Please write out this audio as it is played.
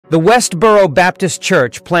The Westboro Baptist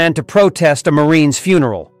Church planned to protest a Marine's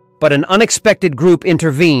funeral, but an unexpected group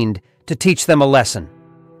intervened to teach them a lesson.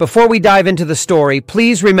 Before we dive into the story,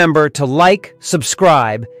 please remember to like,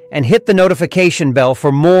 subscribe, and hit the notification bell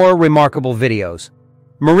for more remarkable videos.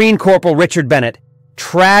 Marine Corporal Richard Bennett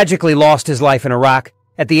tragically lost his life in Iraq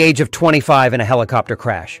at the age of 25 in a helicopter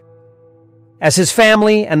crash. As his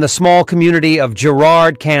family and the small community of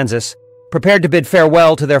Girard, Kansas, prepared to bid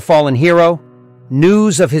farewell to their fallen hero,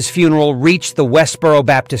 news of his funeral reached the Westboro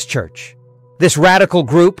Baptist Church. This radical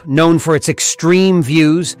group, known for its extreme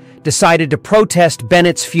views, decided to protest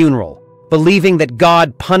Bennett's funeral, believing that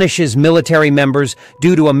God punishes military members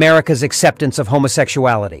due to America's acceptance of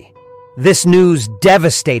homosexuality. This news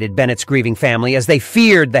devastated Bennett's grieving family as they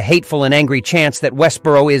feared the hateful and angry chants that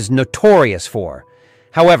Westboro is notorious for.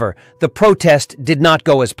 However, the protest did not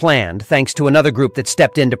go as planned, thanks to another group that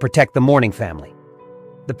stepped in to protect the mourning family.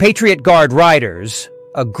 The Patriot Guard Riders,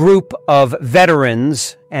 a group of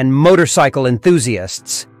veterans and motorcycle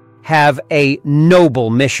enthusiasts, have a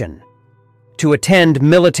noble mission: to attend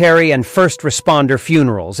military and first responder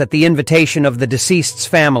funerals at the invitation of the deceased's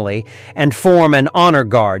family and form an honor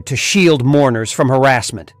guard to shield mourners from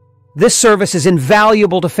harassment. This service is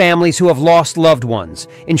invaluable to families who have lost loved ones,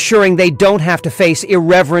 ensuring they don't have to face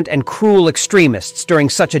irreverent and cruel extremists during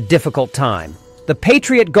such a difficult time. The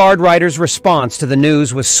Patriot Guard Riders' response to the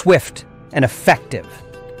news was swift and effective.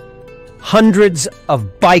 Hundreds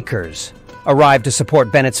of bikers arrived to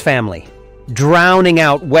support Bennett's family, drowning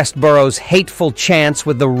out Westboro's hateful chants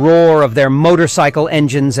with the roar of their motorcycle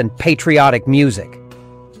engines and patriotic music.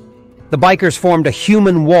 The bikers formed a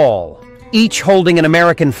human wall, each holding an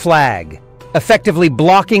American flag, effectively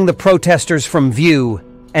blocking the protesters from view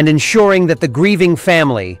and ensuring that the grieving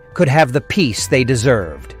family could have the peace they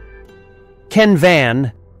deserved. Ken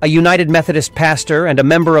Van, a United Methodist pastor and a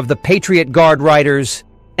member of the Patriot Guard Riders,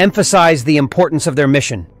 emphasized the importance of their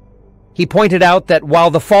mission. He pointed out that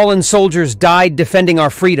while the fallen soldiers died defending our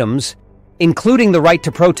freedoms, including the right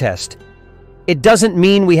to protest, it doesn't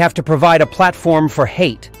mean we have to provide a platform for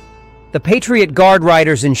hate. The Patriot Guard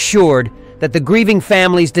Riders ensured that the grieving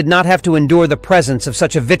families did not have to endure the presence of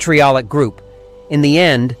such a vitriolic group. In the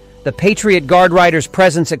end, the Patriot Guard Riders'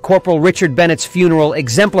 presence at Corporal Richard Bennett's funeral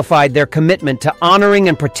exemplified their commitment to honoring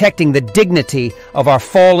and protecting the dignity of our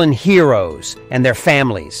fallen heroes and their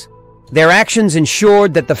families. Their actions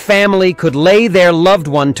ensured that the family could lay their loved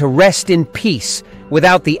one to rest in peace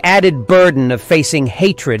without the added burden of facing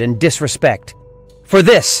hatred and disrespect. For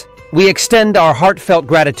this, we extend our heartfelt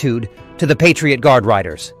gratitude to the Patriot Guard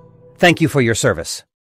Riders. Thank you for your service.